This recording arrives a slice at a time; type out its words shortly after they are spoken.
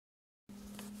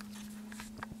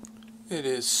It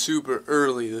is super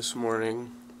early this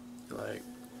morning, like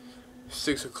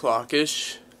 6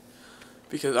 o'clock-ish,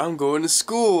 because I'm going to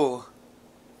school.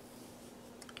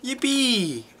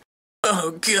 Yippee!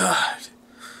 Oh god!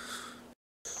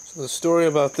 So the story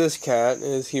about this cat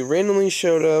is he randomly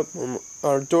showed up on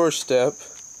our doorstep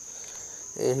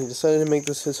and he decided to make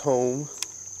this his home.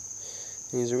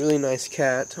 And he's a really nice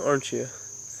cat, aren't you?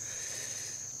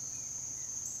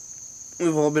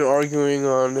 We've all been arguing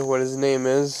on what his name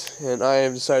is, and I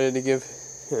have decided to give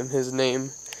him his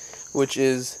name, which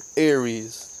is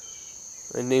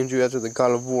Ares. I named you after the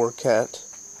God of War cat,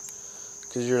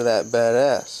 because you're that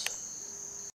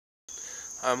badass.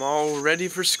 I'm all ready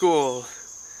for school.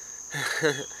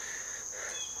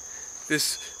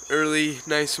 This early,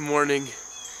 nice morning,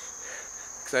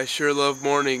 because I sure love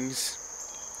mornings.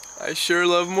 I sure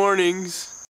love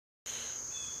mornings.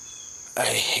 I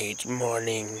hate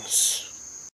mornings.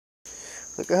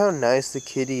 Look at how nice the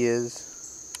kitty is.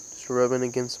 Just rubbing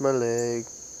against my leg.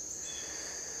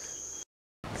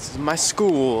 This is my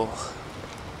school.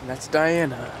 And that's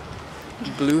Diana.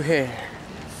 Blue hair.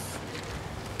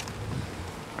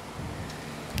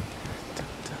 Da,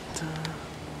 da, da.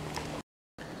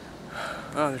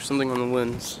 Oh, there's something on the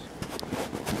lens.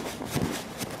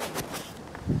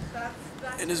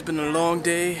 It has been a long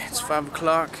day. It's 5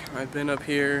 o'clock. I've been up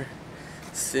here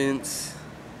since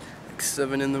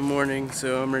 7 in the morning,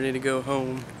 so I'm ready to go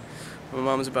home. My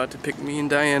mom's about to pick me and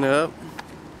Diana up.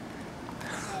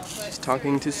 She's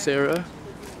talking to Sarah.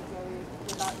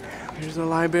 There's a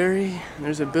library.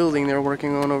 There's a building they're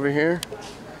working on over here.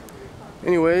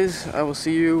 Anyways, I will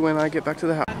see you when I get back to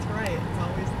the house. That's right, it's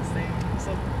always the same.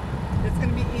 So it's going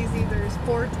to be easy. There's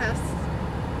 4 tests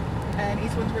and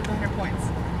each one's worth 100 points.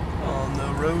 On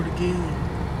the road again.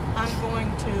 I'm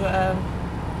going to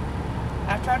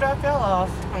after I fell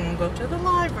off, I'm going to go to the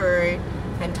library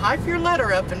and type your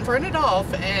letter up and print it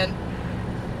off, and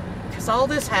because all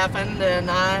this happened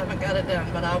and I haven't got it done,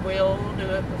 but I will do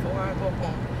it before I go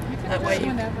home. That way you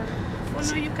whenever. Well,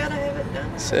 no, you've got to have it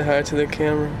done. Say hi to the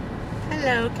camera.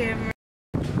 Hello, camera.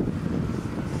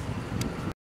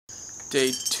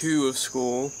 Day 2 of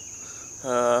school.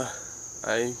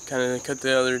 I kind of cut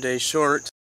the other day short.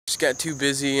 Just got too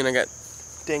busy and I got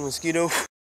dang mosquito.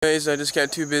 Anyways, I just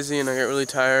got too busy and I got really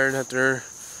tired after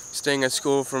staying at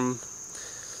school from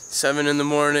 7 in the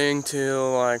morning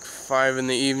till like 5 in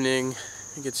the evening.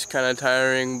 It gets kind of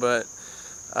tiring, but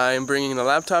I am bringing the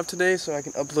laptop today so I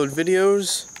can upload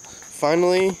videos.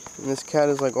 Finally, and this cat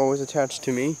is like always attached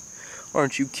to me.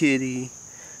 Aren't you, kitty?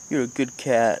 You're a good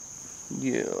cat.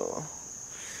 Yeah.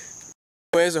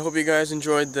 Anyways, I hope you guys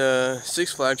enjoyed the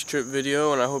Six Flags trip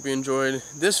video, and I hope you enjoyed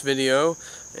this video.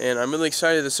 And I'm really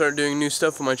excited to start doing new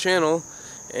stuff on my channel.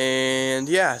 And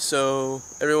yeah, so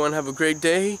everyone have a great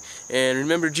day, and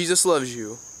remember, Jesus loves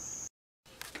you.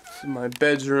 This is my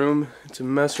bedroom. It's a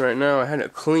mess right now. I had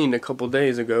it cleaned a couple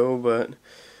days ago, but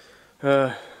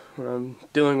when I'm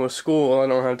dealing with school, I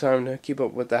don't have time to keep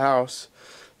up with the house.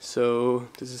 So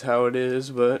this is how it is,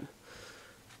 but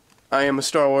I am a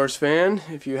Star Wars fan,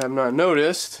 if you have not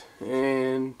noticed,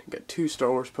 and I got 2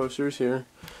 Star Wars posters here.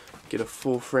 Get a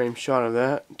full frame shot of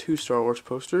that. 2 Star Wars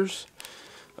posters.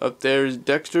 Up there is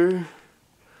Dexter,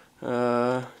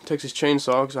 Texas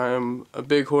Chainsaw, because I am a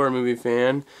big horror movie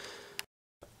fan.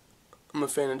 I'm a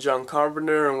fan of John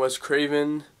Carpenter and Wes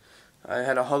Craven. I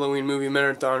had a Halloween movie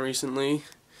marathon recently,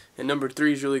 and number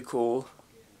 3 is really cool.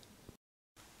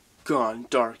 Gone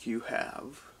dark you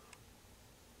have.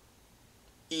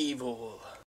 Evil.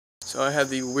 So I had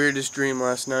the weirdest dream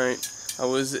last night. I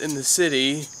was in the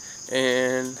city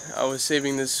and I was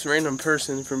saving this random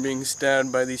person from being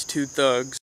stabbed by these 2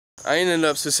 thugs. I ended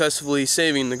up successfully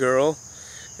saving the girl,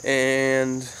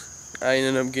 and I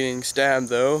ended up getting stabbed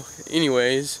though.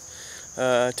 Anyways,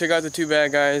 took out the 2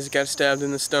 bad guys, got stabbed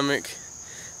in the stomach,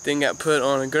 then got put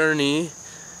on a gurney,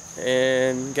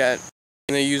 and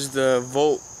they used the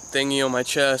Volt thingy on my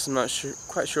chest. I'm not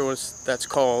quite sure what that's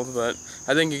called, but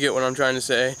I think you get what I'm trying to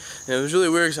say. And it was really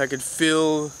weird because I could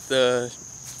feel the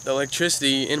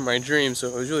electricity in my dream, so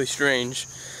it was really strange.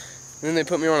 And then they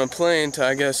put me on a plane to,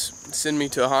 I guess, send me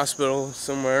to a hospital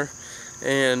somewhere,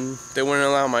 and they wouldn't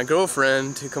allow my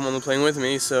girlfriend to come on the plane with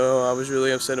me, so I was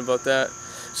really upset about that.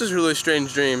 It's just a really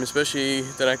strange dream, especially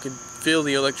that I could feel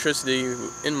the electricity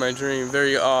in my dream.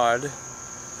 Very odd.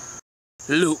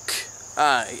 Luke,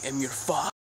 I am your father.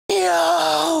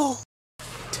 Yo!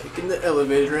 Taking the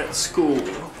elevator at school.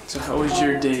 So how was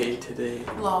your day today?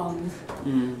 Long.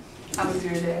 How was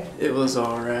your day? It was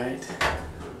alright.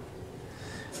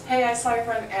 Hey, I saw your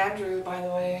friend Andrew, by the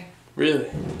way. Really?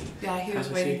 Yeah, he was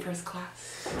waiting for his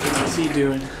class. What's he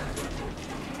doing?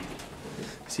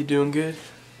 Is he doing good?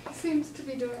 seems to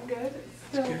be doing good. It's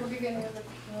still the beginning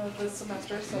of the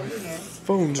semester, so who knows.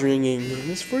 Phone's ringing,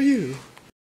 and it's for you.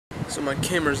 So my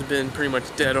camera's been pretty much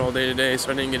dead all day today,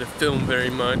 so I didn't get to film very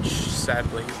much,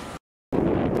 sadly.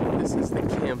 This is the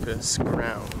campus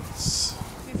grounds.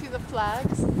 Do you see the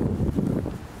flags?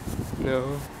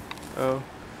 No. Oh.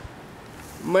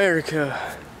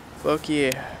 America. Fuck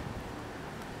yeah.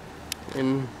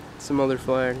 And some other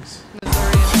flags.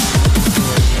 Missouri.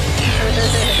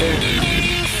 There.